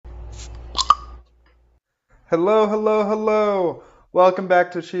Hello, hello, hello. Welcome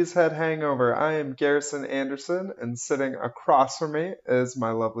back to Cheesehead Hangover. I am Garrison Anderson, and sitting across from me is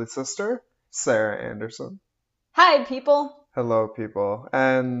my lovely sister, Sarah Anderson. Hi, people. Hello, people.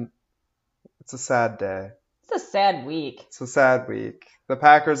 And it's a sad day. It's a sad week. It's a sad week. The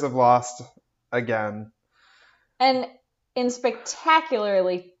Packers have lost again. And in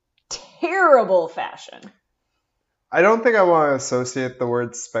spectacularly terrible fashion. I don't think I want to associate the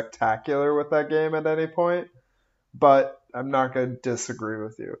word spectacular with that game at any point, but I'm not going to disagree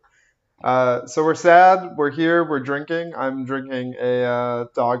with you. So we're sad. We're here. We're drinking. I'm drinking a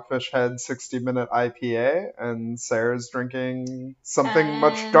Dogfish Head 60-minute IPA, and Sarah's drinking something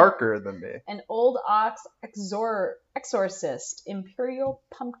much darker than me. An Old Ox Exorcist Imperial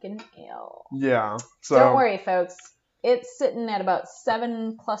Pumpkin Ale. Yeah. So don't worry, folks. It's sitting at about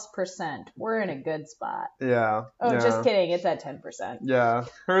 7+%. We're in a good spot. Yeah. Oh, yeah. Just kidding. It's at 10%. Yeah.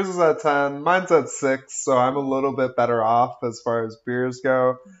 Hers is at 10. Mine's at 6, so I'm a little bit better off as far as beers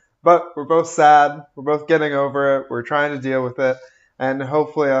go. But we're both sad. We're both getting over it. We're trying to deal with it. And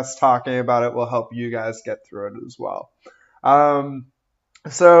hopefully us talking about it will help you guys get through it as well.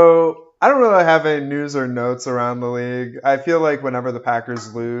 So I don't really have any news or notes around the league. I feel like whenever the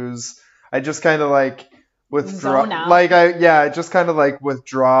Packers lose, I just kind of like withdraw. Zone out. I just kind of like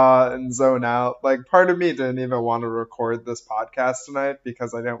withdraw and zone out. Like part of me didn't even want to record this podcast tonight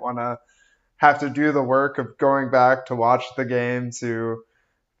because I didn't want to have to do the work of going back to watch the game to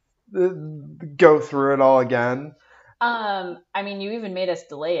go through it all again. I mean, you even made us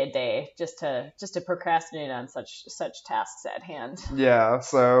delay a day just to procrastinate on such tasks at hand. Yeah,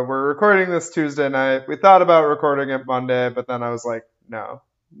 so we're recording this Tuesday night. We thought about recording it Monday, but then I was like, no,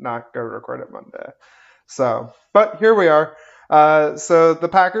 not go record it Monday. So, but here we are. So the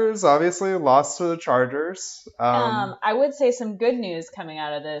Packers obviously lost to the Chargers. I would say some good news coming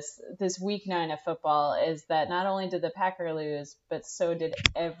out of this week 9 of football is that not only did the Packers lose, but so did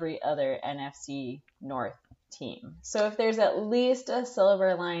every other NFC North team. So if there's at least a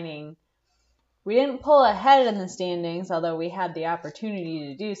silver lining, we didn't pull ahead in the standings, although we had the opportunity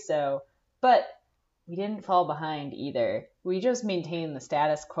to do so, but we didn't fall behind either. We just maintained the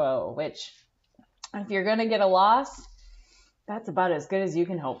status quo, which if you're going to get a loss, that's about as good as you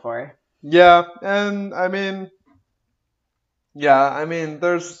can hope for. Yeah, and I mean,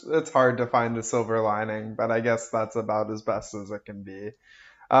 it's hard to find a silver lining, but I guess that's about as best as it can be.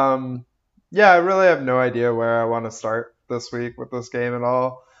 I really have no idea where I want to start this week with this game at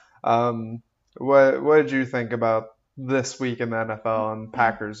all. What did you think about this week in the NFL and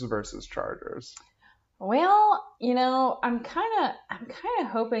Packers versus Chargers? Well, I'm kind of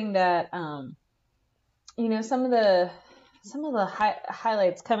hoping that some of the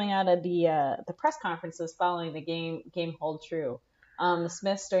highlights coming out of the press conferences following the game hold true. The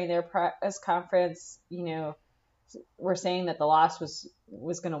Smiths during their press conference, were saying that the loss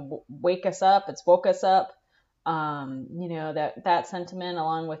was going to wake us up. It's woke us up. That sentiment,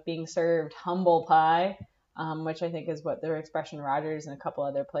 along with being served humble pie, which I think is what their expression Rodgers and a couple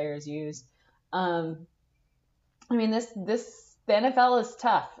other players use. The NFL is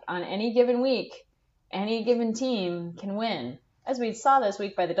tough. On any given week, any given team can win. As we saw this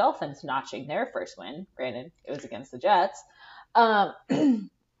week by the Dolphins notching their first win. Granted, it was against the Jets. So,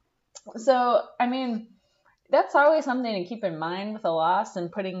 that's always something to keep in mind with a loss and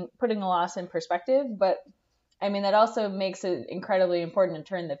putting a loss in perspective. But, that also makes it incredibly important to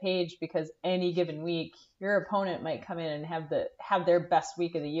turn the page because any given week, your opponent might come in and have their best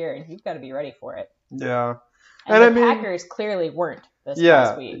week of the year, and you've got to be ready for it. Yeah. And the Packers clearly weren't this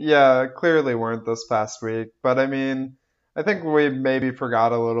past week. Yeah, clearly weren't this past week. But I think we maybe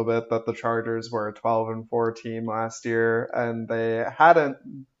forgot a little bit that the Chargers were a 12-4 team last year, and they hadn't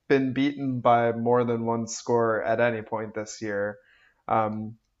been beaten by more than one score at any point this year,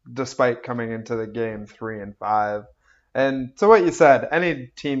 despite coming into the game 3-5. And so what you said,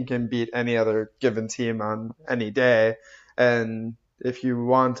 any team can beat any other given team on any day. And if you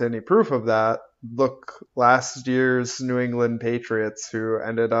want any proof of that, look last year's New England Patriots, who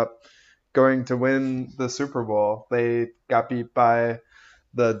ended up going to win the Super Bowl. They got beat by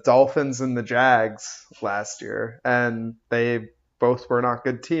the Dolphins and the Jags last year, and they both were not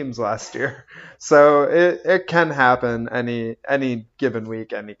good teams last year. So it can happen any given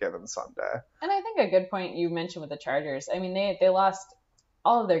week, any given Sunday. And I think a good point you mentioned with the Chargers. They lost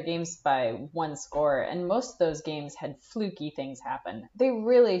all of their games by one score, and most of those games had fluky things happen. They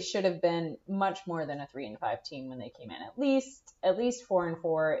really should have been much more than a 3-5 team when they came in. At least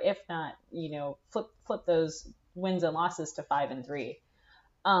 4-4, if not, flip those wins and losses to 5-3.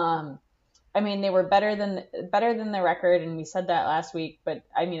 I mean, they were better than the record, and we said that last week. But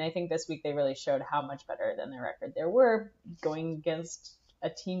I mean, I think this week they really showed how much better than the record they were, going against a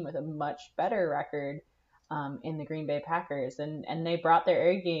team with a much better record in the Green Bay Packers, and they brought their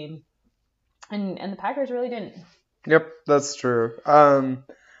A game, and the Packers really didn't. Yep, that's true.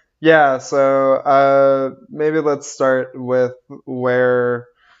 Yeah, so maybe let's start with where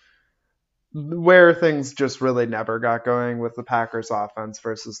things just really never got going with the Packers offense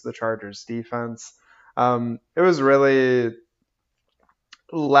versus the Chargers defense. It was really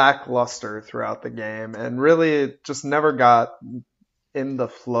lackluster throughout the game and really just never got in the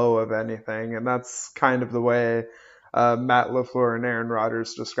flow of anything. And that's kind of the way Matt LaFleur and Aaron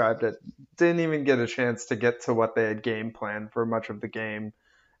Rodgers described it. Didn't even get a chance to get to what they had game planned for much of the game.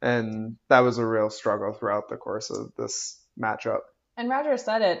 And that was a real struggle throughout the course of this matchup. And Rodgers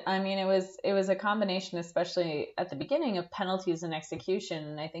said it. I mean, it was a combination, especially at the beginning, of penalties and execution.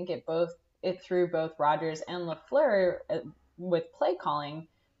 And I think it threw both Rodgers and LaFleur with play calling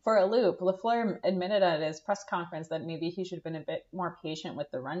for a loop. LaFleur admitted at his press conference that maybe he should have been a bit more patient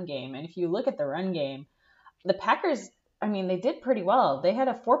with the run game. And if you look at the run game, the Packers, I mean, they did pretty well. They had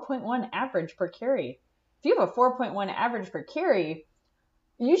a 4.1 average per carry. If you have a 4.1 average per carry,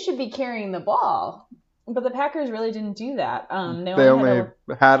 you should be carrying the ball. But the Packers really didn't do that. They only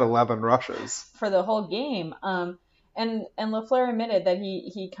had 11 rushes for the whole game. And LaFleur admitted that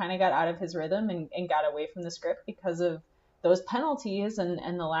he kind of got out of his rhythm and got away from the script because of those penalties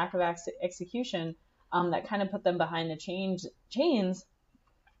and the lack of execution that kind of put them behind the chains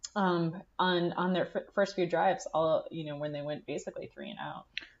on their first few drives, when they went basically 3-and-out.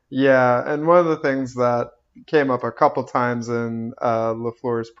 Yeah, and one of the things that came up a couple times in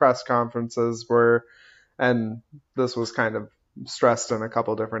LaFleur's press conferences were, and this was kind of stressed in a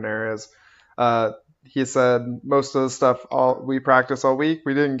couple different areas, he said most of the stuff we practiced all week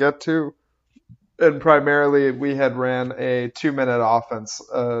we didn't get to, and primarily we had ran a 2-minute offense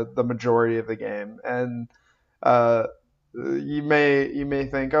the majority of the game. And you may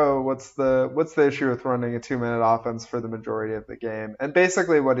think, oh, what's the issue with running a 2-minute offense for the majority of the game? And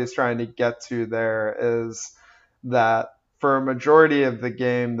basically what he's trying to get to there is that for a majority of the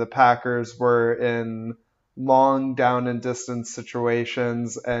game, the Packers were in long down and distance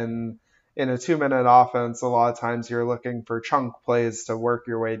situations, and in a 2-minute offense, a lot of times you're looking for chunk plays to work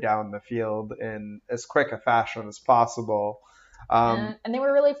your way down the field in as quick a fashion as possible. And they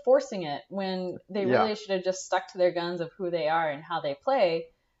were really forcing it when they really should have just stuck to their guns of who they are and how they play,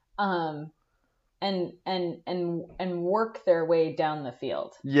 and work their way down the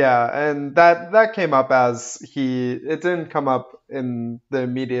field. Yeah, and that came up it didn't come up in the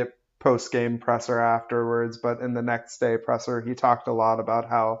immediate post-game presser afterwards, but in the next day presser, he talked a lot about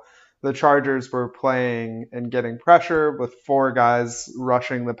how the Chargers were playing and getting pressure with 4 guys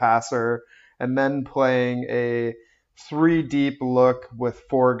rushing the passer, and then playing a 3-deep look with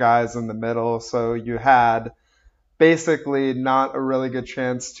 4 guys in the middle. So you had basically not a really good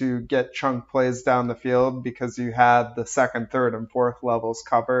chance to get chunk plays down the field because you had the second, third, and fourth levels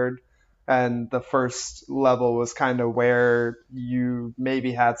covered. And the first level was kind of where you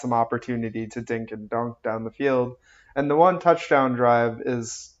maybe had some opportunity to dink and dunk down the field. And the one touchdown drive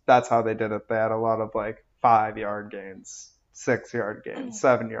that's how they did it. They had a lot of 5-yard gains, 6-yard gains,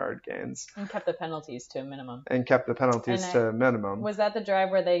 7-yard gains. And kept the penalties to a minimum. Was that the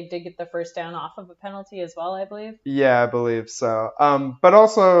drive where they did get the first down off of a penalty as well, I believe? Yeah, I believe so. But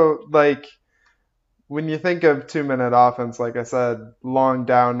also, when you think of 2-minute offense, like I said, long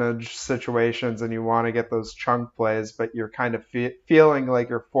downage situations, and you want to get those chunk plays, but you're kind of feeling like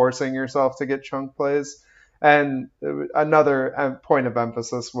you're forcing yourself to get chunk plays. And another point of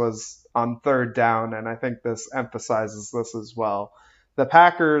emphasis was on third down, and I think this emphasizes this as well. The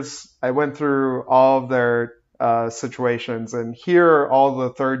Packers, I went through all of their situations, and here are all the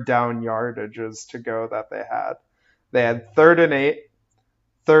third down yardages to go that they had. They had 3rd and 8,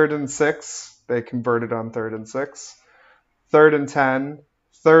 3rd and 6. They converted on 3rd and 6. 3rd and 10,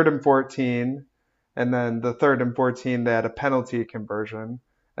 3rd and 14, and then the 3rd and 14 they had a penalty conversion.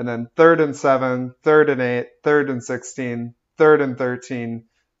 And then 3rd and 7, 3rd and 8, 3rd and 16, 3rd and 13,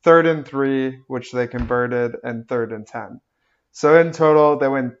 3rd and 3, which they converted, and 3rd and 10. So in total, they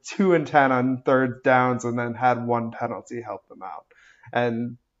went 2 and 10 on third downs and then had 1 penalty help them out.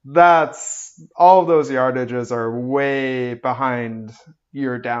 And all of those yardages are way behind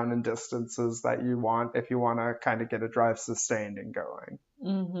your down and distances that you want if you want to kind of get a drive sustained and going.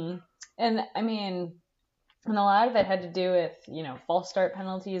 Mm-hmm. And I mean, and a lot of it had to do with, false start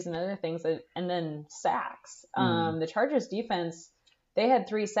penalties and other things, and then sacks. The Chargers defense they had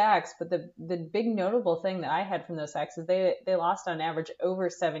 3 sacks, but the big notable thing that I had from those sacks is they lost on average over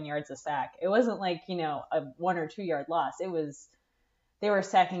 7 yards a sack. It wasn't like, a 1 or 2 yard loss. It was, they were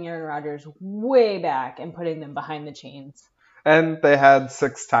sacking Aaron Rodgers way back and putting them behind the chains. And they had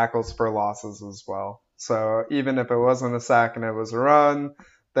 6 tackles for losses as well. So even if it wasn't a sack and it was a run,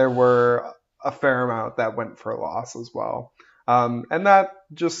 there were a fair amount that went for loss as well. And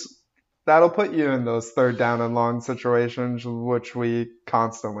that'll put you in those 3rd down and long situations, which we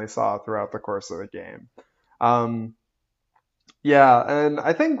constantly saw throughout the course of the game. Yeah, and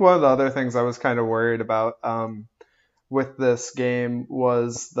I think one of the other things I was kind of worried about with this game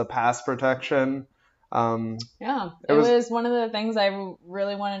was the pass protection. Yeah, it was one of the things I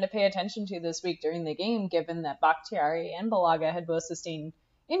really wanted to pay attention to this week during the game, given that Bakhtiari and Bulaga had both sustained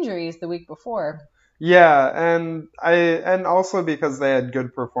injuries the week before. Yeah, and also because they had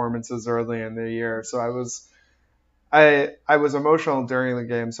good performances early in the year, so I was emotional during the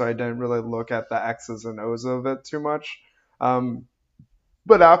game, so I didn't really look at the X's and O's of it too much.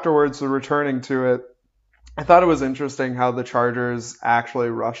 But afterwards, returning to it, I thought it was interesting how the Chargers actually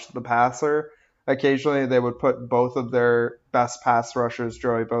rushed the passer. Occasionally, they would put both of their best pass rushers,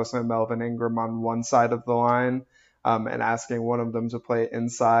 Joey Bosa and Melvin Ingram, on one side of the line and asking one of them to play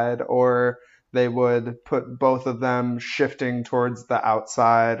inside, or they would put both of them shifting towards the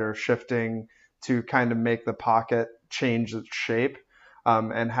outside or shifting to kind of make the pocket change its shape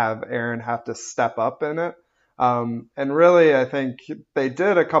and have Aaron have to step up in it. And really, I think they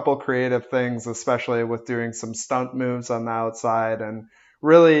did a couple creative things, especially with doing some stunt moves on the outside and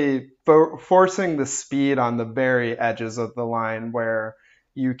really forcing the speed on the very edges of the line where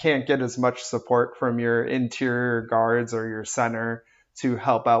you can't get as much support from your interior guards or your center to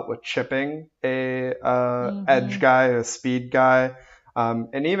help out with chipping a edge guy, a speed guy.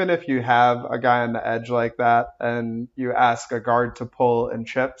 And even if you have a guy on the edge like that and you ask a guard to pull and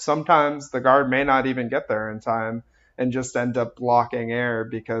chip, sometimes the guard may not even get there in time and just end up blocking air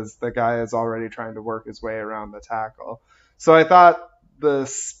because the guy is already trying to work his way around the tackle. So I thought the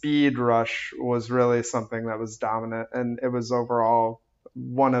speed rush was really something that was dominant, and it was overall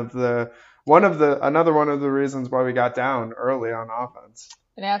another one of the reasons why we got down early on offense.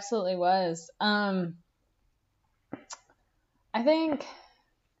 It absolutely was. I think,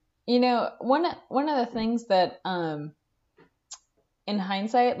 one of the things that, in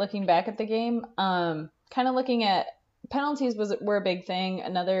hindsight, looking back at the game, kind of looking at penalties were a big thing.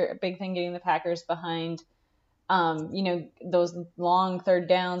 Another big thing getting the Packers behind, those long 3rd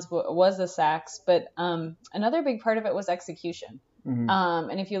downs was the sacks, but another big part of it was execution. Mm-hmm.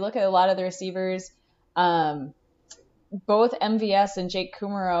 And if you look at a lot of the receivers, both MVS and Jake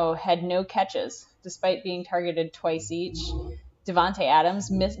Kumaro had no catches, despite being targeted twice each. Devontae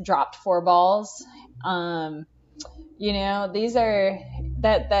Adams dropped 4 balls. These are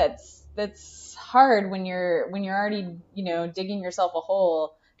that's hard when you're already digging yourself a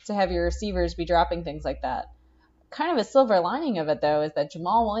hole to have your receivers be dropping things like that. Kind of a silver lining of it, though, is that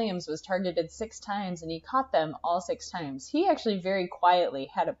Jamal Williams was targeted 6 times and he caught them all 6 times. He actually very quietly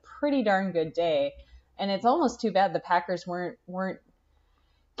had a pretty darn good day, and it's almost too bad the Packers weren't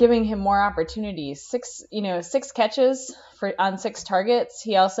giving him more opportunities. 6 catches on 6 targets.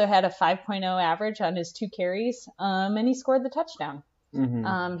 He also had a 5.0 average on his 2 carries, and he scored the touchdown.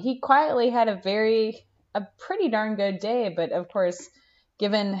 Mm-hmm. He quietly had a pretty darn good day, but of course,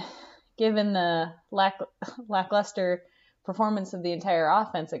 given the lackluster performance of the entire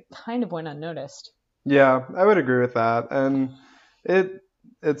offense, it kind of went unnoticed. Yeah, I would agree with that. And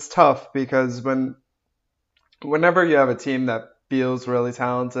it's tough because whenever you have a team that feels really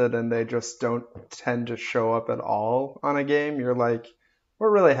talented and they just don't tend to show up at all on a game, you're like, what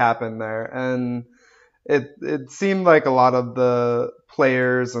really happened there? And it seemed like a lot of the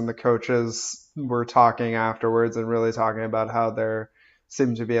players and the coaches were talking afterwards and really talking about how there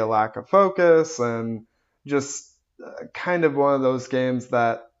seemed to be a lack of focus and just kind of one of those games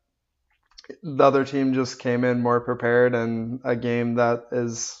that the other team just came in more prepared, and a game that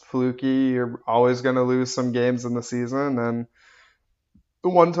is fluky. You're always going to lose some games in the season, and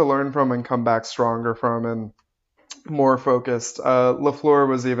one to learn from and come back stronger from and more focused. LaFleur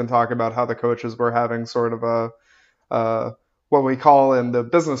was even talking about how the coaches were having sort of a what we call in the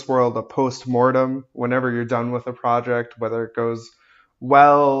business world a post-mortem. Whenever you're done with a project, whether it goes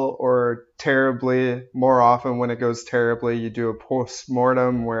well or terribly, more often when it goes terribly, you do a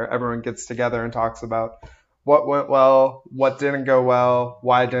post-mortem where everyone gets together and talks about what went well, what didn't go well,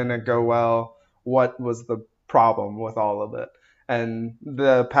 why didn't it go well, what was the problem with all of it. And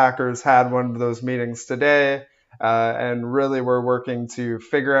the Packers had one of those meetings today and really were working to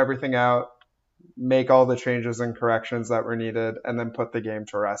figure everything out, make all the changes and corrections that were needed, and then put the game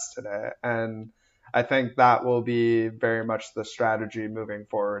to rest today. And I think that will be very much the strategy moving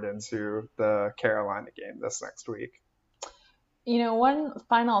forward into the Carolina game this next week. One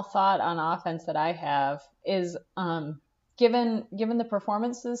final thought on offense that I have is given the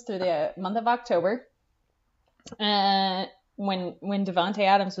performances through the month of October, when Davante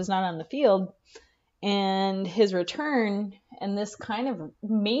Adams was not on the field, and his return and this kind of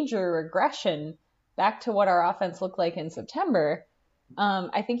major regression back to what our offense looked like in September,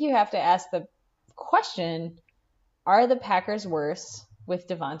 I think you have to ask the question, are the Packers worse with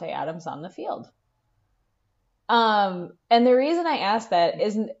Davante Adams on the field? And the reason I ask that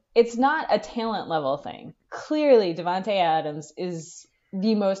is it's not a talent level thing. Clearly, Davante Adams is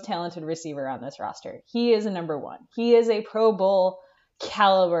the most talented receiver on this roster. He is a number one. He is a Pro Bowl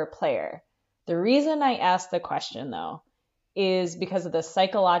caliber player. The reason I ask the question, though, is because of the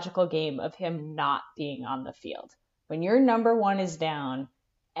psychological game of him not being on the field. When your number one is down,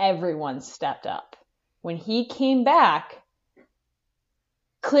 everyone stepped up. When he came back,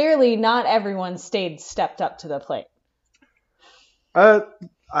 clearly not everyone stepped up to the plate.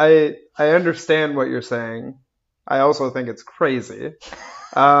 I understand what you're saying. I also think it's crazy.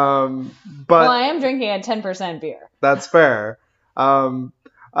 But well, I am drinking a 10% beer. That's fair.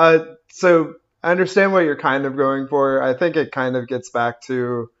 So I understand what you're kind of going for. I think it kind of gets back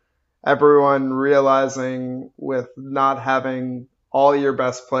to everyone realizing with not having all your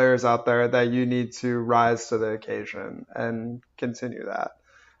best players out there that you need to rise to the occasion and continue that.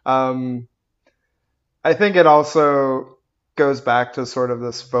 I think it also goes back to sort of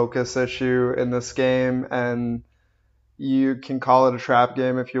this focus issue in this game, and you can call it a trap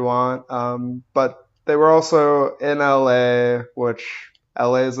game if you want. But they were also in LA, which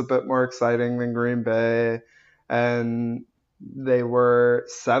LA is a bit more exciting than Green Bay, and they were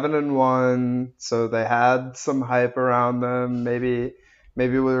 7-1, so they had some hype around them. Maybe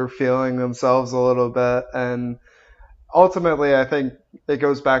we were feeling themselves a little bit, and ultimately, I think it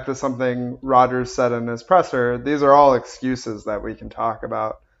goes back to something Rodgers said in his presser. These are all excuses that we can talk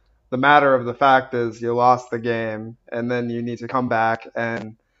about. The matter of the fact is you lost the game, and then you need to come back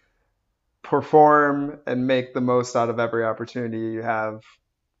and perform and make the most out of every opportunity you have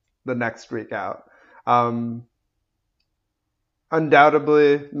the next week out.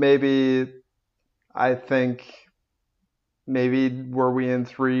 Undoubtedly, I think were we in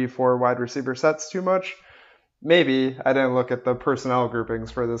 3-4 wide receiver sets too much? Maybe. I didn't look at the personnel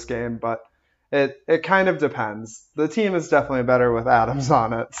groupings for this game, but it kind of depends. The team is definitely better with Adams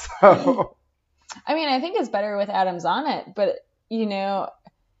on it. So I mean, I think it's better with Adams on it, but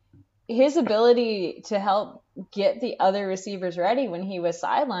his ability to help get the other receivers ready when he was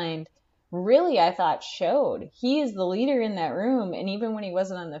sidelined really, I thought, showed. He is the leader in that room, and even when he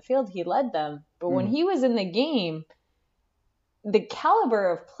wasn't on the field, he led them. But when he was in the game, the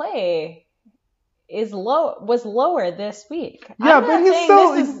caliber of play was lower this week. Yeah,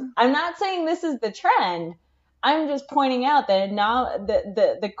 I'm not saying this is the trend. I'm just pointing out that now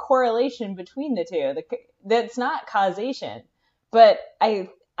the correlation between the two, that's not causation. But I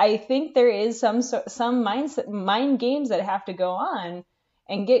think there is some mind games that have to go on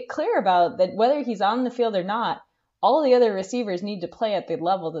and get clear about that whether he's on the field or not, all the other receivers need to play at the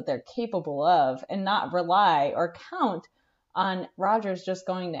level that they're capable of and not rely or count on Rodgers just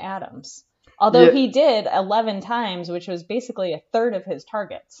going to Adams. Although he did 11 times, which was basically a third of his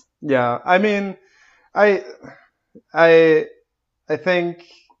targets. Yeah, I mean, I think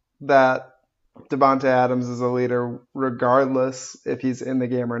that Davante Adams is a leader regardless if he's in the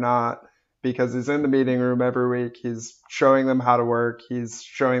game or not, because he's in the meeting room every week. He's showing them how to work. He's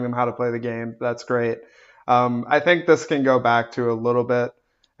showing them how to play the game. That's great. I think this can go back to a little bit,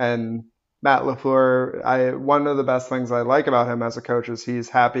 and Matt LaFleur, one of the best things I like about him as a coach is he's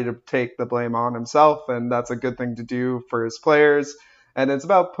happy to take the blame on himself, and that's a good thing to do for his players. And it's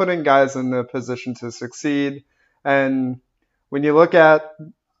about putting guys in a position to succeed. And when you look at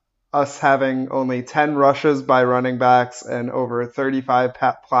us having only 10 rushes by running backs and over 35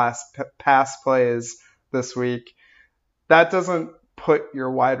 pass plays this week, that doesn't put your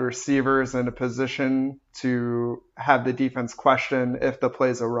wide receivers in a position to have the defense question if the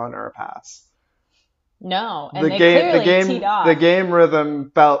play's a run or a pass. No, and clearly teed off. The game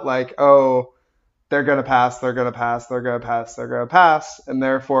rhythm felt like, oh, they're going to pass, they're going to pass, they're going to pass, they're going to pass, and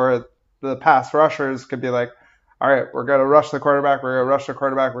therefore the pass rushers could be like, all right, we're going to rush the quarterback, we're going to rush the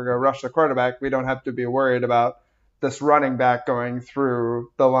quarterback, we're going to rush the quarterback. We don't have to be worried about this running back going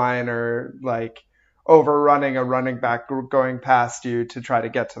through the line or like overrunning a running back going past you to try to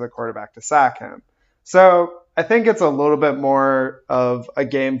get to the quarterback to sack him. So I think it's a little bit more of a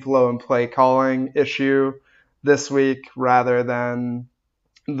game flow and play calling issue this week rather than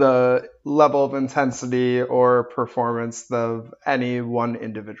the level of intensity or performance of any one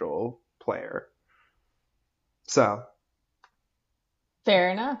individual player. So,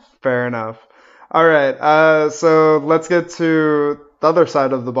 Fair enough. fair enough. All right, so let's get to the other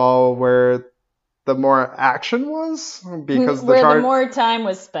side of the ball where the more action was, because Where the more time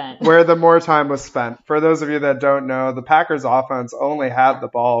was spent. where the more time was spent. For those of you that don't know, the Packers offense only had the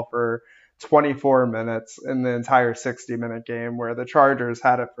ball for 24 minutes in the entire 60-minute game, where the Chargers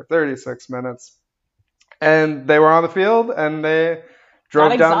had it for 36 minutes. And they were on the field, and they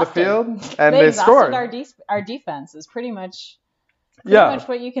drove down the field, and they scored. Our defense is pretty much Yeah. much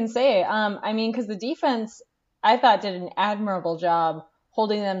what you can say. I mean, because the defense, I thought, did an admirable job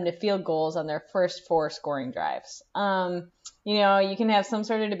holding them to field goals on their first 4 scoring drives. You know, you can have some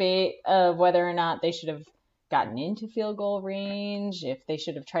sort of debate of whether or not they should have gotten into field goal range, if they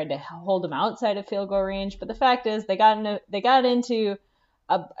should have tried to hold them outside of field goal range. But the fact is, they got into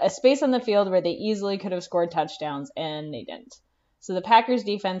a space on the field where they easily could have scored touchdowns, and they didn't. So the Packers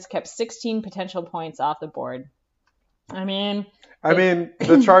defense kept 16 potential points off the board. I mean,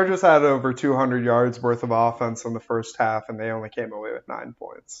 the Chargers had over 200 yards worth of offense in the first half, and they only came away with 9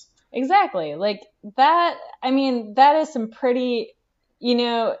 points. Exactly. Like that, I mean, that is some pretty, you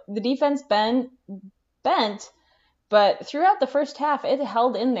know, the defense bent, but throughout the first half, it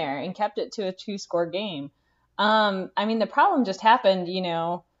held in there and kept it to a 2-score game. I mean, the problem just happened, you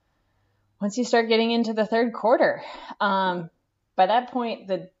know, once you start getting into the third quarter. By that point,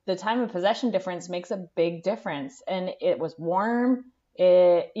 the time of possession difference makes a big difference, and it was warm.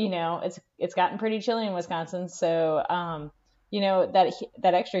 It's gotten pretty chilly in Wisconsin, so you know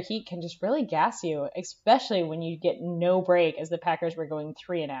that extra heat can just really gas you, especially when you get no break, as the Packers were going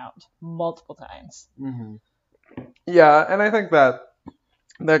 3 and out multiple times. Mm-hmm. Yeah, and I think that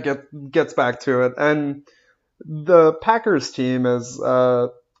gets back to it, and the Packers team has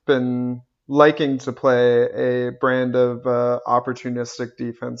been liking to play a brand of opportunistic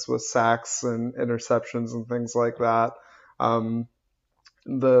defense with sacks and interceptions and things like that.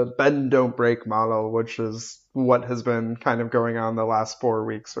 The bend don't break model, which is what has been kind of going on the last 4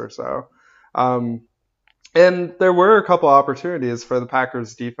 weeks or so. And there were a couple opportunities for the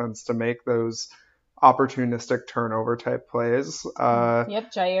Packers defense to make those opportunistic turnover type plays.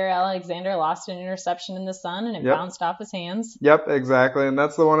 Jair Alexander lost an interception in the sun, and it bounced off his hands. Yep, exactly. And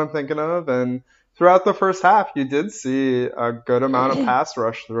that's the one I'm thinking of. And throughout the first half, you did see a good amount of pass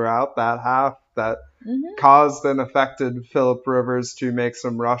rush throughout that half that caused and affected Phillip Rivers to make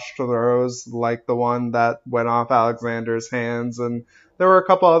some rush throws, like the one that went off Alexander's hands. And there were a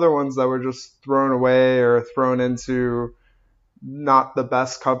couple other ones that were just thrown away or thrown into not the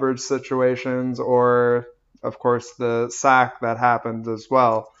best coverage situations, or of course the sack that happened as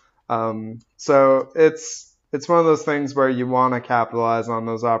well. So it's one of those things where you want to capitalize on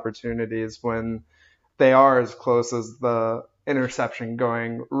those opportunities when they are as close as the interception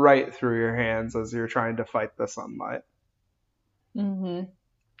going right through your hands as you're trying to fight the sunlight. Mm-hmm.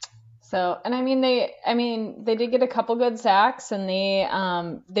 So, and they did get a couple good sacks, and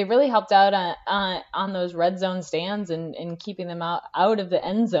they really helped out on those red zone stands and keeping them out of the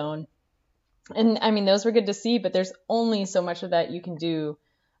end zone. And I mean, those were good to see, but there's only so much of that you can do,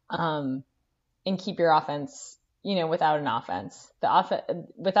 and keep your offense, you know, without an offense.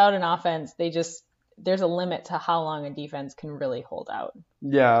 Without an offense, there's a limit to how long a defense can really hold out.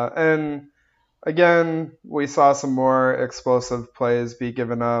 Yeah, and again, we saw some more explosive plays be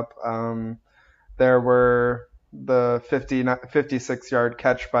given up. There were the 56-yard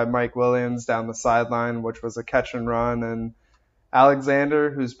catch by Mike Williams down the sideline, which was a catch and run. And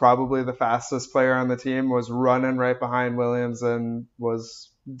Alexander, who's probably the fastest player on the team, was running right behind Williams and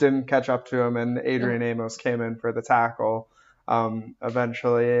didn't catch up to him. And Adrian Amos came in for the tackle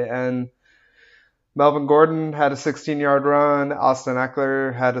eventually. And Melvin Gordon had a 16-yard run, Austin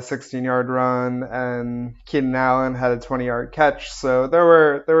Eckler had a 16-yard run, and Keenan Allen had a 20-yard catch. So there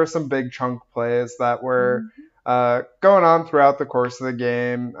were some big chunk plays that were going on throughout the course of the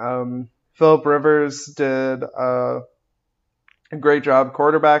game. Phillip Rivers did a great job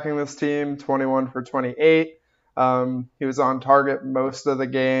quarterbacking this team, 21 for 28. He was on target most of the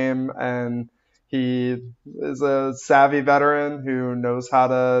game, and he is a savvy veteran who knows how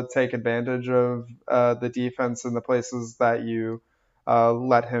to take advantage of the defense in the places that you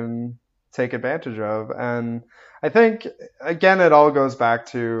let him take advantage of. And I think, again, it all goes back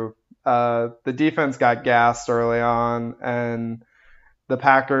to the defense got gassed early on, and the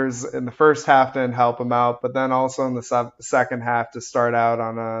Packers in the first half didn't help him out, but then also in the second half to start out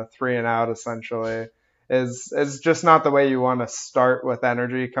on a 3 and out, essentially, is just not the way you want to start with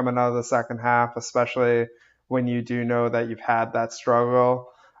energy coming out of the second half, especially when you do know that you've had that struggle.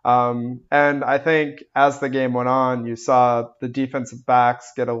 And I think as the game went on, you saw the defensive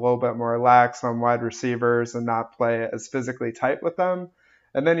backs get a little bit more lax on wide receivers and not play as physically tight with them.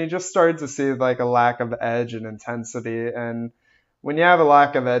 And then you just started to see like a lack of edge and intensity. And when you have a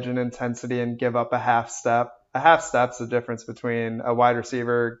lack of edge and intensity and give up a half step's the difference between a wide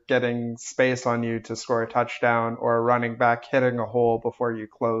receiver getting space on you to score a touchdown or a running back hitting a hole before you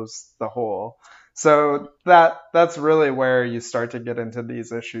close the hole. So that's really where you start to get into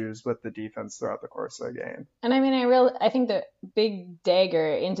these issues with the defense throughout the course of the game. And I mean, I think the big dagger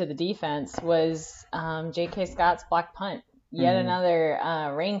into the defense was J.K. Scott's block punt. Yet another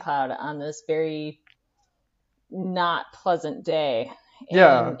rain cloud on this very not pleasant day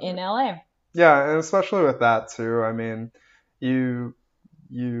in LA. Yeah, and especially with that too. I mean, you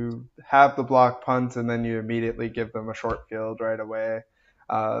have the block punt and then you immediately give them a short field right away.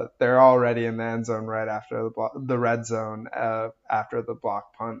 They're already in the end zone right after the red zone after the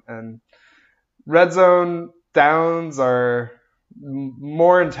block punt, and red zone downs are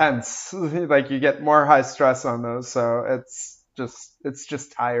more intense. Like you get more high stress on those, so it's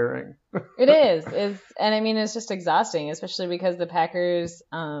just tiring. It is, and I mean it's just exhausting, especially because the Packers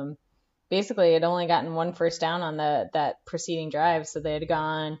basically had only gotten one first down on that preceding drive, so they had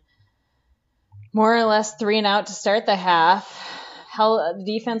gone more or less 3 and out to start the half. The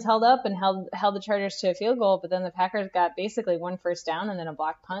defense held up and held the Chargers to a field goal, but then the Packers got basically one first down and then a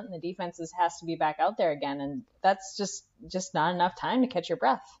block punt, and the defense has to be back out there again, and that's just not enough time to catch your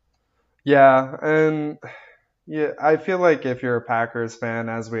breath. Yeah, and I feel like if you're a Packers fan,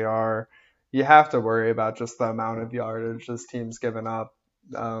 as we are, you have to worry about just the amount of yardage this team's given up,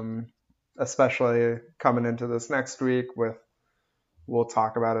 especially coming into this next week with, we'll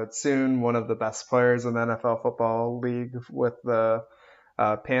talk about it soon, one of the best players in the NFL football league with the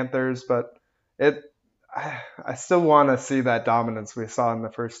Panthers. But I still want to see that dominance we saw in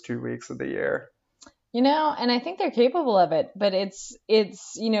the first 2 weeks of the year. And I think they're capable of it. But it's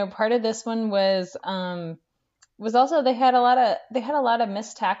part of this one was also they had a lot of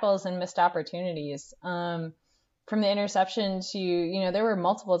missed tackles and missed opportunities. From the interception to, there were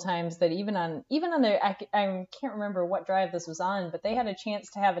multiple times that even on their, I can't remember what drive this was on, but they had a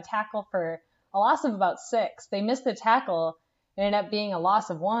chance to have a tackle for a loss of about 6. They missed the tackle. It ended up being a loss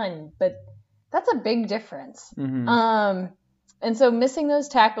of 1, but that's a big difference. Mm-hmm. And so missing those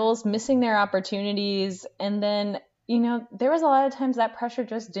tackles, missing their opportunities, and then, there was a lot of times that pressure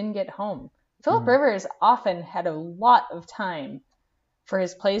just didn't get home. Phillip Rivers often had a lot of time for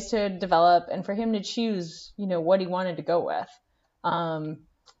his plays to develop and for him to choose, what he wanted to go with. At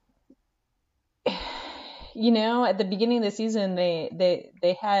the beginning of the season,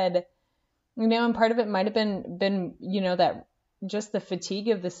 they had, and part of it might have been, that just the fatigue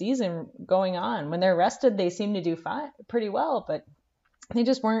of the season going on. When they're rested, they seem to do pretty well, but they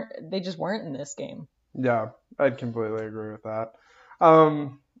just weren't in this game. Yeah, I'd completely agree with that.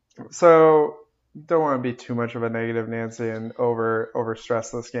 So don't want to be too much of a negative Nancy and over stress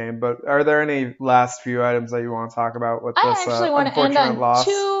this game, but are there any last few items that you want to talk about with this I actually want to end on loss?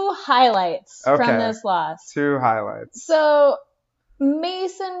 2 highlights from this loss. 2 highlights. So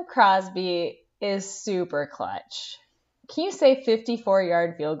Mason Crosby is super clutch. Can you say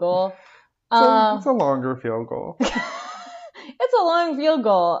 54-yard field goal? It's a longer field goal. It's a long field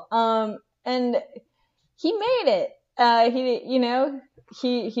goal. And he made it.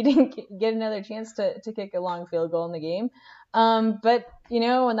 He didn't get another chance to kick a long field goal in the game. But,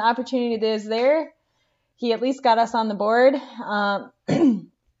 when the opportunity is there, he at least got us on the board. You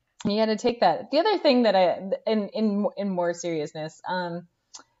got to take that. The other thing that in more seriousness,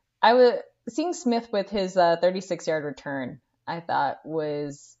 I was seeing Smith with his 36-yard return, I thought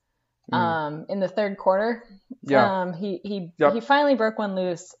was in the third quarter. Yeah. He finally broke one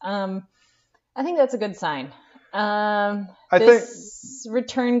loose. I think that's a good sign. This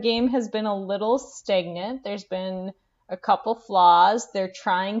return game has been a little stagnant. There's been a couple flaws. They're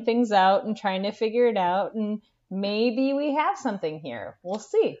trying things out and trying to figure it out, and maybe we have something here. We'll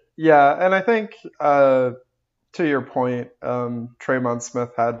see. Yeah, and I think to your point, Tremon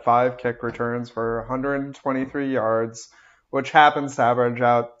Smith had 5 kick returns for 123 yards, which happens to average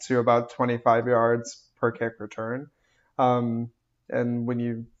out to about 25 yards per kick return. And when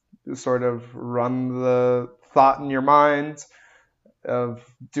you sort of run the thought in your mind of,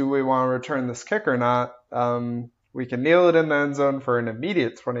 do we want to return this kick or not? We can kneel it in the end zone for an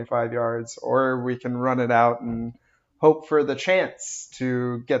immediate 25 yards, or we can run it out and hope for the chance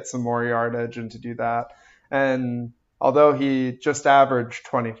to get some more yardage and to do that. And although he just averaged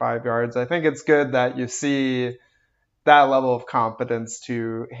 25 yards, I think it's good that you see that level of confidence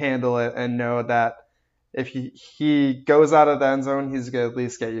to handle it and know that if he goes out of the end zone, he's going to at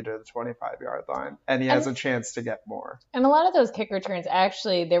least get you to the 25-yard line, and he has a chance to get more. And a lot of those kick returns,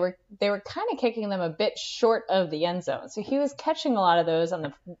 actually, they were kind of kicking them a bit short of the end zone. So he was catching a lot of those on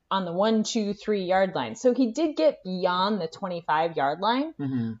the 1, 2, 3 yard line. So he did get beyond the 25-yard line.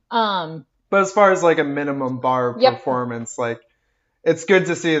 Mm-hmm. But as far as like a minimum bar performance, like it's good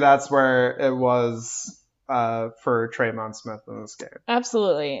to see that's where it was for Tremon Smith in this game.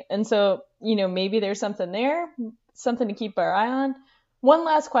 Absolutely. And so, maybe there's something there, something to keep our eye on. One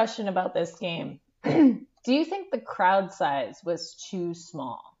last question about this game. Do you think the crowd size was too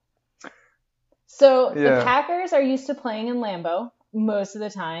small? So the Packers are used to playing in Lambeau most of the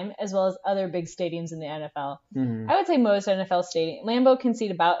time, as well as other big stadiums in the NFL. Mm-hmm. I would say most NFL stadiums. Lambeau can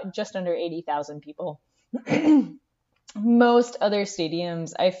seat about just under 80,000 people. Most other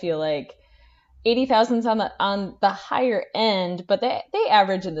stadiums, I feel like, 80,000's on the higher end, but they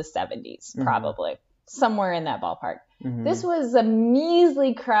average in the 70s, probably. Somewhere in that ballpark. Mm-hmm. This was a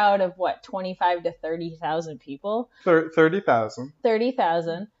measly crowd of, 25 to 30,000 people? 30,000.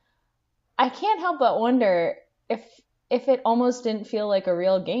 30,000. I can't help but wonder if it almost didn't feel like a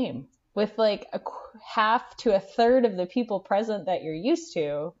real game. With like a half to a third of the people present that you're used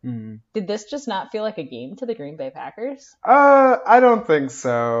to, did this just not feel like a game to the Green Bay Packers? I don't think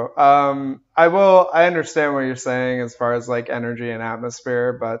so. I understand what you're saying as far as like energy and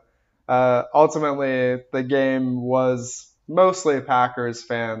atmosphere, but ultimately the game was mostly Packers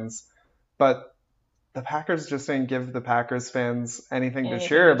fans, but the Packers just didn't give the Packers fans anything to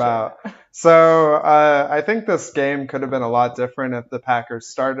cheer about. So I think this game could have been a lot different if the Packers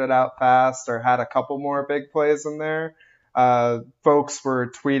started out fast or had a couple more big plays in there. Folks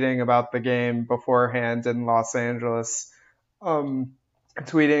were tweeting about the game beforehand in Los Angeles,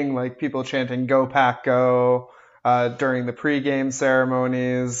 tweeting like people chanting "Go Pack Go" during the pregame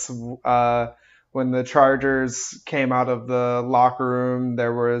ceremonies. When the Chargers came out of the locker room,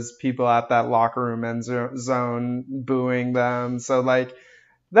 there was people at that locker room end zone booing them. So, like,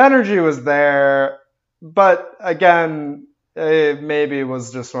 the energy was there. But, again, it maybe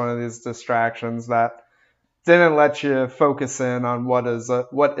was just one of these distractions that didn't let you focus in on what is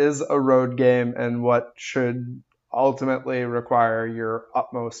a road game and what should ultimately require your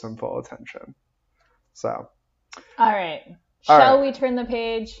utmost and full attention. So. All right. Shall we turn the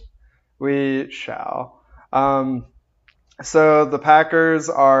page? We shall. So the Packers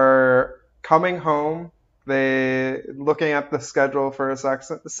are coming home. Looking at the schedule for a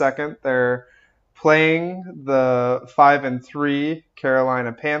second, they're playing the 5-3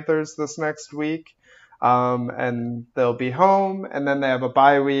 Carolina Panthers this next week. And they'll be home, and then they have a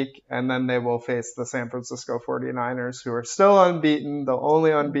bye week, and then they will face the San Francisco 49ers, who are still unbeaten, the only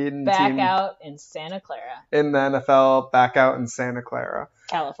unbeaten team. Back out in Santa Clara. In the NFL, back out in Santa Clara.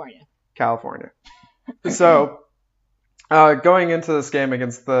 California. So, going into this game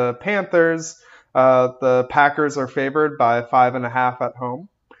against the Panthers, the Packers are favored by 5.5 at home.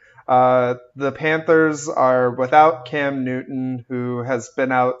 The Panthers are without Cam Newton, who has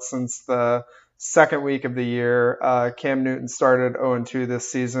been out since the second week of the year. Cam Newton started 0-2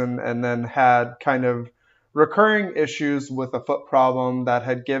 this season and then had kind of recurring issues with a foot problem that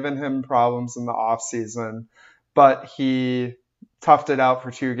had given him problems in the offseason, but he toughed it out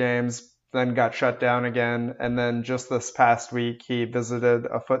for 2 games, then got shut down again, and then just this past week he visited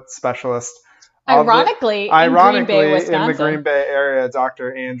a foot specialist. Ironically, in the Green Bay area,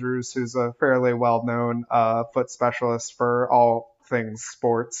 Dr. Andrews, who's a fairly well-known foot specialist for all things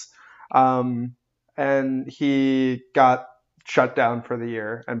sports. And he got shut down for the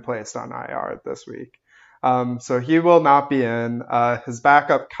year and placed on IR this week. So he will not be in. His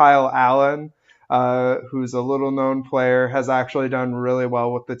backup, Kyle Allen, who's a little-known player, has actually done really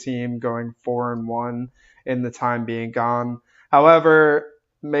well with the team, going 4-1 in the time being gone. However,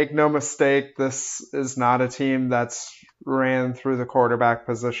 make no mistake, this is not a team that's ran through the quarterback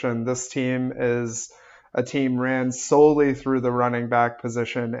position. This team is a team ran solely through the running back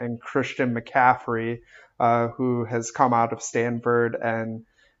position, and Christian McCaffrey, who has come out of Stanford and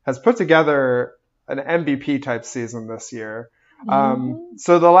has put together an MVP-type season this year.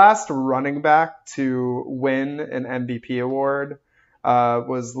 So the last running back to win an MVP award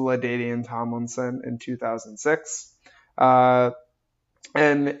was LaDainian Tomlinson in 2006.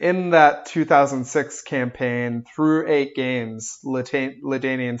 And in that 2006 campaign, through 8 games,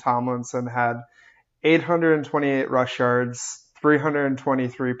 LaDainian Tomlinson had 828 rush yards,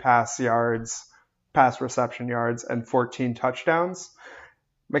 323 pass reception yards, and 14 touchdowns.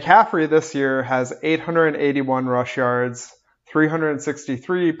 McCaffrey this year has 881 rush yards,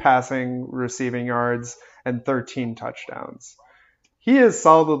 363 passing receiving yards, and 13 touchdowns. He is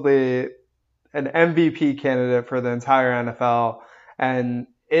solidly an MVP candidate for the entire NFL and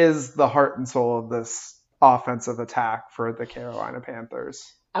is the heart and soul of this offensive attack for the Carolina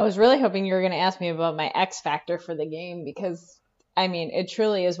Panthers. I was really hoping you were going to ask me about my X factor for the game because, I mean, it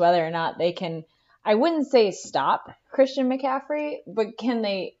truly is whether or not they can, I wouldn't say stop Christian McCaffrey, but can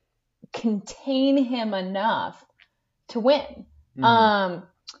they contain him enough to win? Mm-hmm.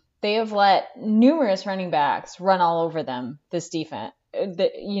 They have let numerous running backs run all over them, this defense,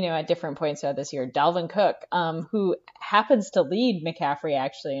 at different points throughout this year. Dalvin Cook, who happens to lead McCaffrey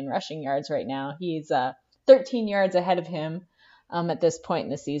actually in rushing yards right now. He's 13 yards ahead of him at this point in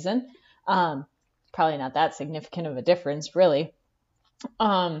the season. Probably not that significant of a difference, really.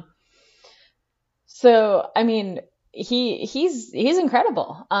 So, I mean, he's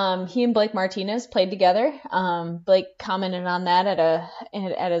incredible. He and Blake Martinez played together. Blake commented on that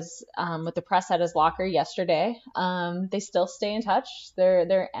at his with the press at his locker yesterday. They still stay in touch.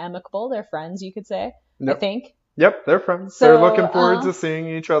 They're amicable. They're friends, you could say. Yep. I think. Yep, they're friends. So, they're looking forward to seeing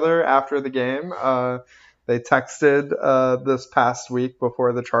each other after the game. They texted this past week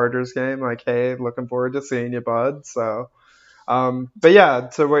before the Chargers game, like, "Hey, looking forward to seeing you, bud." So, but yeah,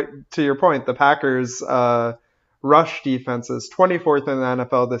 to your point, the Packers rush defense is 24th in the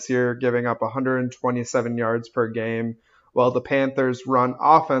NFL this year, giving up 127 yards per game, while the Panthers' run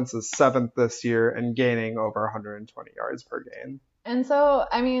offense is 7th this year and gaining over 120 yards per game. And so,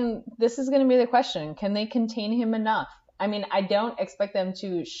 I mean, this is going to be the question: can they contain him enough? I mean, I don't expect them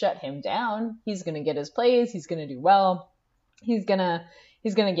to shut him down. He's going to get his plays. He's going to do well. He's going to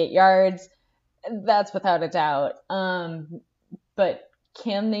get yards. That's without a doubt. But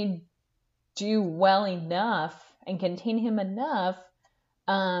can they do well enough and contain him enough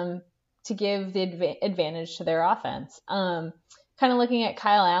to give the advantage to their offense? Kind of looking at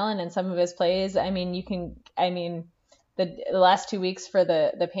Kyle Allen and some of his plays, the last 2 weeks for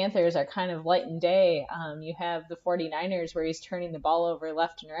the Panthers are kind of light and day. You have the 49ers where he's turning the ball over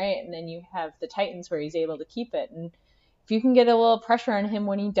left and right, and then you have the Titans where he's able to keep it. And if you can get a little pressure on him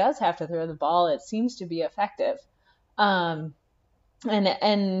when he does have to throw the ball, it seems to be effective. And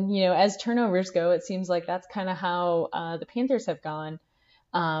as turnovers go, it seems like that's kind of how the Panthers have gone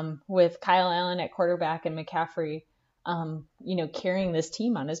with Kyle Allen at quarterback and McCaffrey, carrying this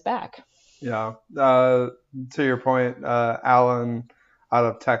team on his back. Yeah. To your point, Allen out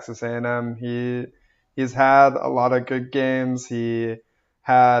of Texas A&M, he's had a lot of good games. He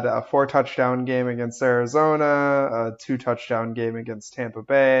had a 4-touchdown game against Arizona, a 2-touchdown game against Tampa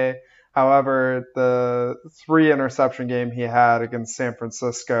Bay. However, the 3-interception game he had against San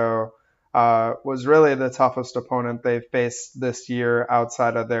Francisco was really the toughest opponent they've faced this year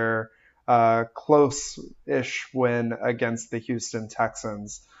outside of their close-ish win against the Houston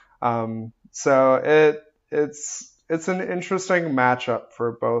Texans. So it's an interesting matchup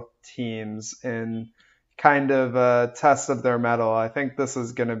for both teams in kind of a test of their mettle. I think this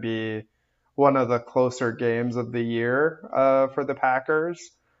is going to be one of the closer games of the year for the Packers.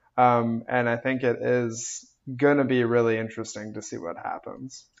 And I think it is going to be really interesting to see what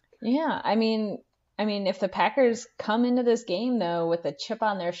happens. Yeah, I mean, if the Packers come into this game, though, with a chip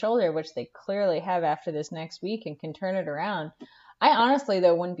on their shoulder, which they clearly have after this next week and can turn it around, I honestly,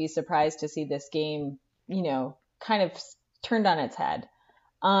 though, wouldn't be surprised to see this game, kind of turned on its head.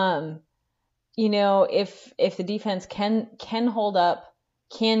 If the defense can hold up,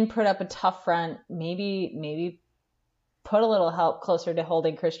 can put up a tough front, maybe put a little help closer to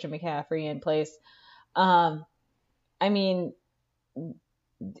holding Christian McCaffrey in place. I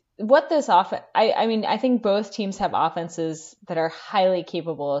think both teams have offenses that are highly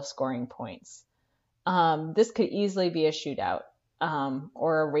capable of scoring points. This could easily be a shootout.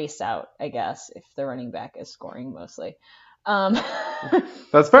 Or a race out, I guess, if the running back is scoring mostly.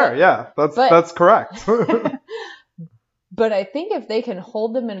 That's fair, yeah. That's correct. But I think if they can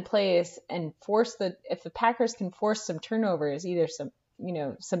hold them in place and if the Packers can force some turnovers, either some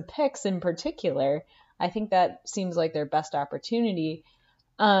picks in particular, I think that seems like their best opportunity.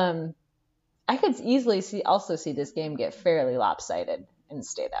 I could easily see this game get fairly lopsided and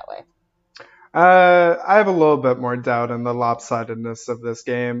stay that way. I have a little bit more doubt in the lopsidedness of this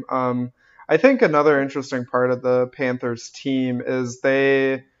game. I think another interesting part of the Panthers team is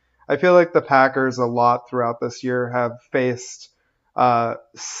I feel like the Packers a lot throughout this year have faced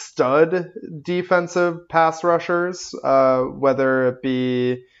stud defensive pass rushers, whether it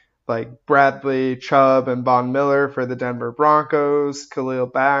be like Bradley Chubb and Von Miller for the Denver Broncos,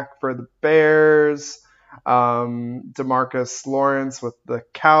 Khalil Mack for the Bears, DeMarcus Lawrence with the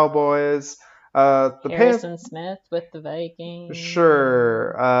Cowboys. Harrison Smith with the Vikings.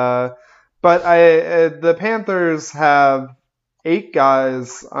 Sure. But the Panthers have 8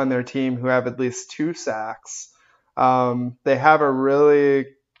 guys on their team who have at least 2 sacks. They have a really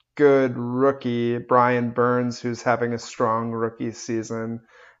good rookie, Brian Burns, who's having a strong rookie season.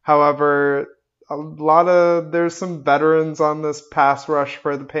 However, there's some veterans on this pass rush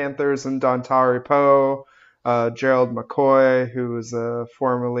for the Panthers, and Dontari Poe, Gerald McCoy, who was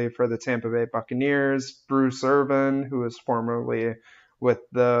formerly for the Tampa Bay Buccaneers, Bruce Irvin, who was formerly with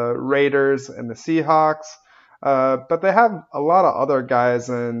the Raiders and the Seahawks. But they have a lot of other guys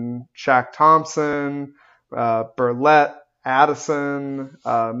in Shaq Thompson, Burlett, Addison,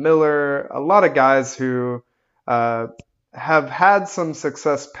 Miller, a lot of guys who have had some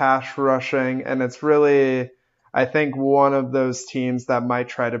success pass rushing, and it's really, I think, one of those teams that might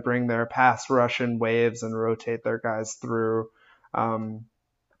try to bring their pass rush in waves and rotate their guys through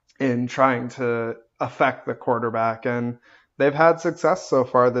in trying to affect the quarterback. And they've had success so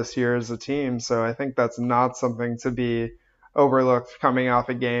far this year as a team, so I think that's not something to be overlooked coming off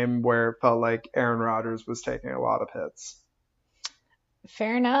a game where it felt like Aaron Rodgers was taking a lot of hits.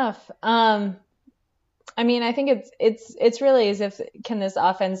 Fair enough. I mean, I think it's really as if, can this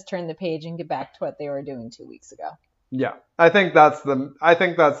offense turn the page and get back to what they were doing 2 weeks ago? Yeah, I think that's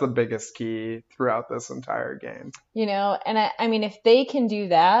the biggest key throughout this entire game. And I mean, if they can do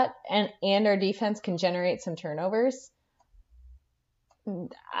that, and our defense can generate some turnovers,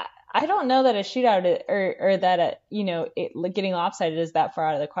 I don't know that a shootout or that getting lopsided is that far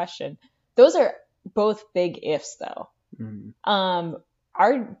out of the question. Those are both big ifs, though. Mm-hmm.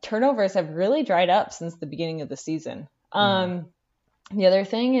 Our turnovers have really dried up since the beginning of the season. The other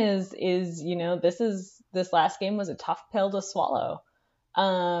thing is this last game was a tough pill to swallow.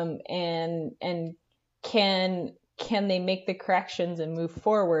 And can they make the corrections and move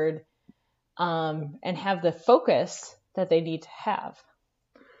forward, and have the focus that they need to have?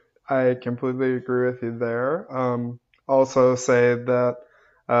 I completely agree with you there. Also say that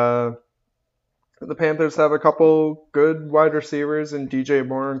the Panthers have a couple good wide receivers in DJ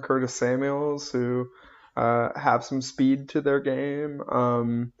Moore and Curtis Samuels who have some speed to their game.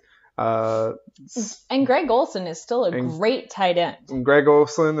 And Greg Olsen is still a great tight end. And Greg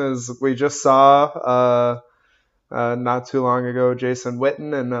Olsen is, we just saw not too long ago, Jason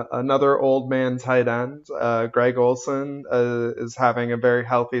Witten and another old man tight end. Greg Olsen is having a very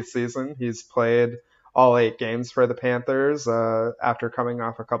healthy season. He's played all 8 games for the Panthers after coming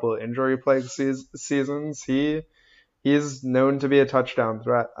off a couple of injury-plagued seasons. He's known to be a touchdown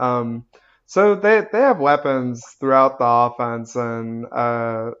threat. So they have weapons throughout the offense, and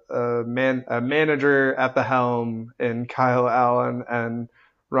a manager at the helm in Kyle Allen and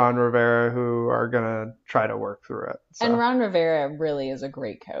Ron Rivera, who are going to try to work through it. So. And Ron Rivera really is a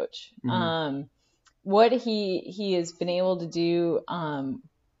great coach. Mm-hmm. What he has been able to do,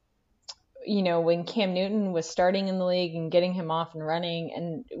 when Cam Newton was starting in the league and getting him off and running,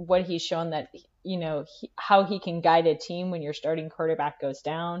 and what he's shown that, how he can guide a team when your starting quarterback goes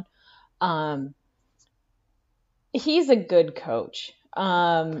down. He's a good coach.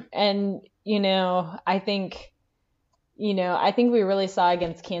 And, I think we really saw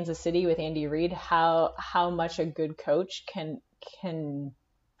against Kansas City with Andy Reid how much a good coach can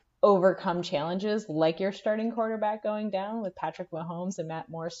overcome challenges like your starting quarterback going down with Patrick Mahomes and Matt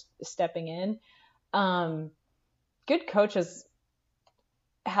Morse stepping in. Good coaches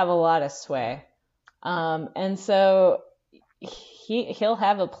have a lot of sway. And so he'll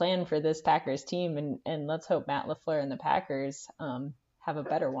have a plan for this Packers team, and let's hope Matt LaFleur and the Packers have a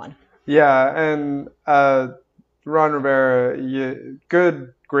better one. Yeah, and Ron Rivera,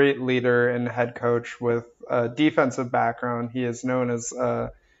 great leader and head coach with a defensive background. He is known as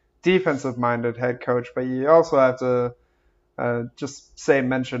a defensive-minded head coach, but you also have to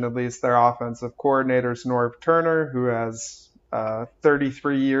mention at least their offensive coordinators, Norv Turner, who has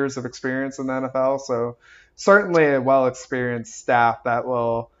 33 years of experience in the NFL, so certainly a well-experienced staff that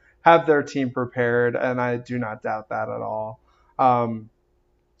will have their team prepared, and I do not doubt that at all.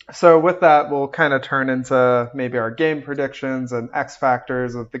 So with that, we'll kind of turn into maybe our game predictions and X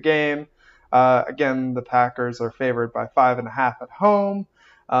factors of the game. Again, the Packers are favored by 5.5 at home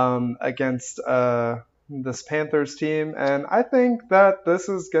against this Panthers team, and I think that this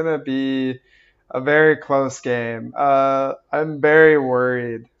is going to be a very close game. I'm very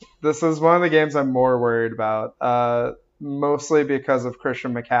worried. This is one of the games I'm more worried about, mostly because of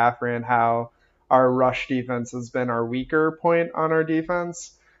Christian McCaffrey and how our rush defense has been our weaker point on our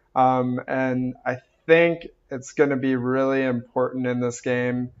defense. And I think it's going to be really important in this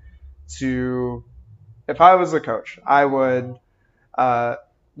game to if I was a coach, I would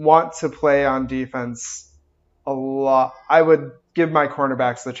want to play on defense a lot. I would give my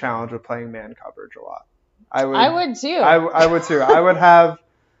cornerbacks the challenge of playing man coverage a lot. I would too. I would too. I would have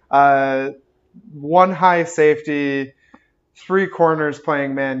one high safety, 3 corners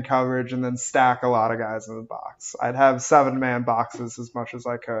playing man coverage, and then stack a lot of guys in the box. I'd have 7-man boxes as much as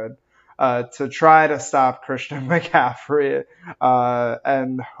I could to try to stop Christian McCaffrey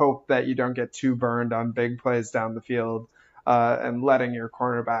and hope that you don't get too burned on big plays down the field and letting your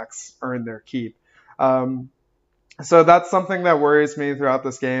cornerbacks earn their keep. So that's something that worries me throughout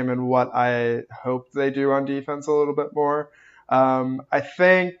this game and what I hope they do on defense a little bit more. I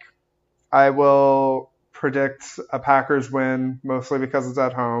think I will predict a Packers win, mostly because it's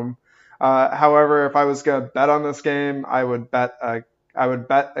at home. However, if I was going to bet on this game, I would bet with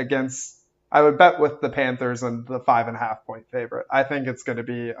the Panthers and the 5.5 point favorite. I think it's going to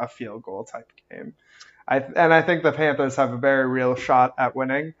be a field goal type game. I think the Panthers have a very real shot at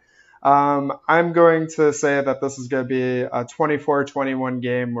winning. I'm going to say that this is going to be a 24-21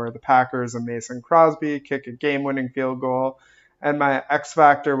 game where the Packers and Mason Crosby kick a game-winning field goal, and my X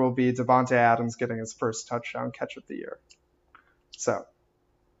factor will be Davante Adams getting his first touchdown catch of the year. So.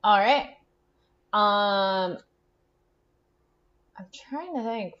 All right. I'm trying to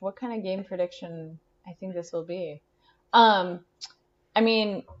think what kind of game prediction I think this will be. I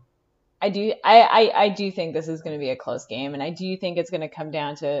mean, I do think this is going to be a close game, and I do think it's going to come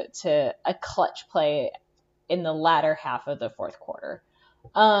down to a clutch play in the latter half of the fourth quarter.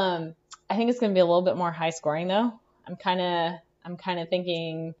 I think it's going to be a little bit more high scoring though. I'm kind of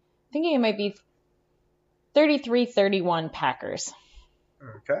thinking it might be 33-31 Packers.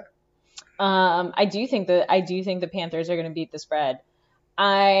 Okay. I do think the Panthers are going to beat the spread.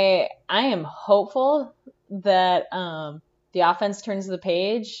 I am hopeful that the offense turns the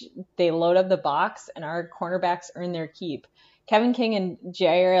page, they load up the box, and our cornerbacks earn their keep. Kevin King and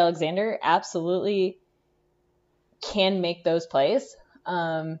Jair Alexander absolutely can make those plays.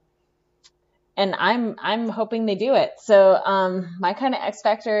 And I'm hoping they do it. So my kind of X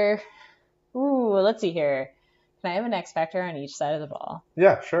factor, let's see here. Can I have an X factor on each side of the ball?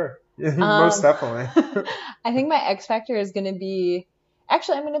 Yeah, sure. Most definitely. I think my X factor is going to be,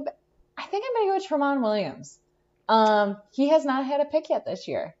 actually, I think I'm going to go with Tramon Williams. He has not had a pick yet this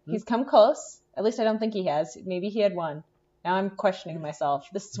year. He's come close. At least I don't think he has. Maybe he had one. Now I'm questioning myself.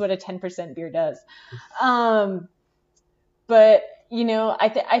 This is what a 10% beer does. But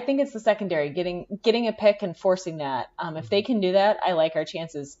I think it's the secondary getting a pick and forcing that. If they can do that, I like our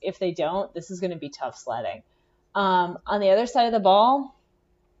chances. If they don't, this is going to be tough sledding. On the other side of the ball,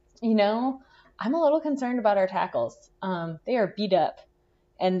 I'm a little concerned about our tackles. They are beat up,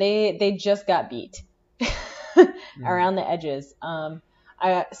 and they just got beat. Around the edges.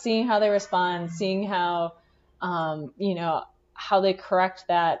 Seeing how they respond, seeing how, how they correct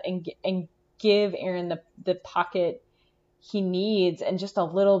that and give Aaron the pocket he needs and just a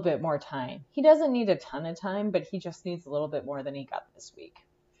little bit more time. He doesn't need a ton of time, but he just needs a little bit more than he got this week.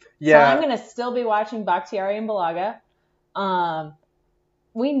 Yeah. So I'm going to still be watching Bakhtiari and Balaga.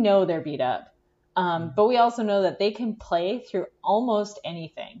 We know they're beat up, but we also know that they can play through almost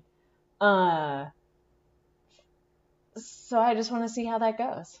anything. So I just want to see how that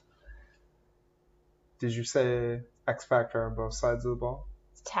goes. Did you say X factor on both sides of the ball?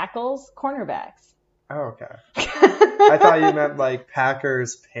 Tackles, cornerbacks. Oh, okay. I thought you meant like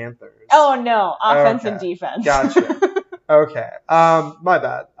Packers, Panthers. Oh, no. Offense and defense. Gotcha. Okay. My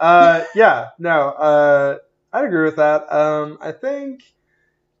bad. I'd agree with that. I think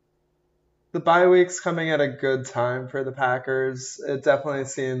the bye week's coming at a good time for the Packers. It definitely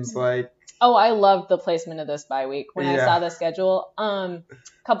seems like. Oh, I loved the placement of this bye week when I saw the schedule. A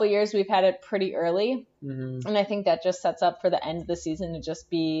couple of years we've had it pretty early, and I think that just sets up for the end of the season to just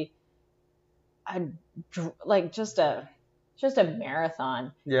be just a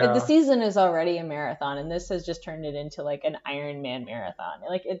marathon. Yeah. The season is already a marathon, and this has just turned it into like an Ironman marathon.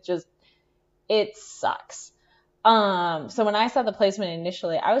 Like it sucks. So when I saw the placement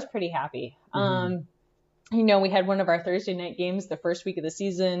initially, I was pretty happy. We had one of our Thursday night games the first week of the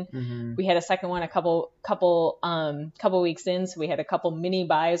season. We had a second one a couple weeks in, so we had a couple mini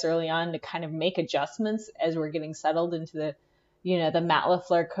buys early on to kind of make adjustments as we're getting settled into the Matt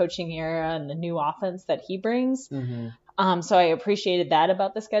LaFleur coaching era and the new offense that he brings. So I appreciated that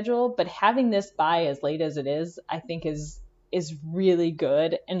about the schedule, but having this bye as late as it is, I think is really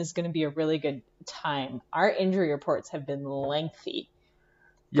good and is going to be a really good time. Our injury reports have been lengthy.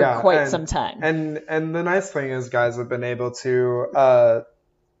 For quite some time. And the nice thing is guys have been able to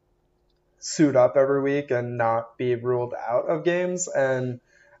suit up every week and not be ruled out of games. And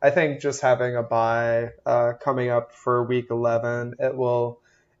I think just having a bye coming up for week 11, it will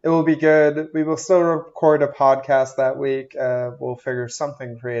be good. We will still record a podcast that week. We'll figure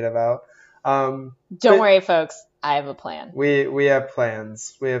something creative out. Don't worry, folks. I have a plan. We have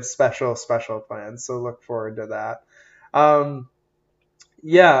plans. We have special plans. So look forward to that.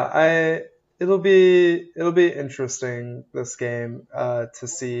 It'll be interesting this game to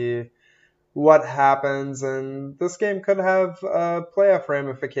see what happens, and this game could have playoff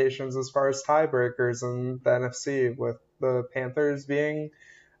ramifications as far as tiebreakers in the NFC, with the Panthers being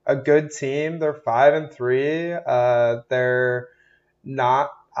a good team. They're 5-3. They're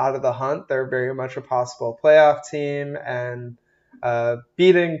not out of the hunt. They're very much a possible playoff team, and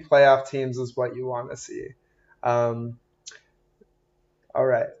beating playoff teams is what you want to see. All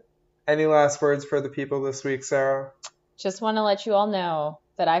right. Any last words for the people this week, Sarah? Just want to let you all know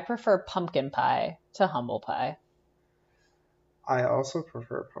that I prefer pumpkin pie to humble pie. I also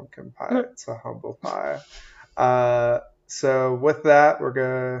prefer pumpkin pie to humble pie. So with that, we're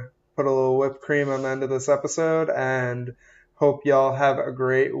going to put a little whipped cream on the end of this episode, and hope y'all have a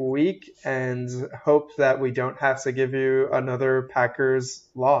great week, and hope that we don't have to give you another Packers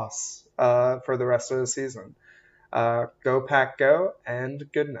loss for the rest of the season. Go Pack Go, and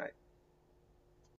good night.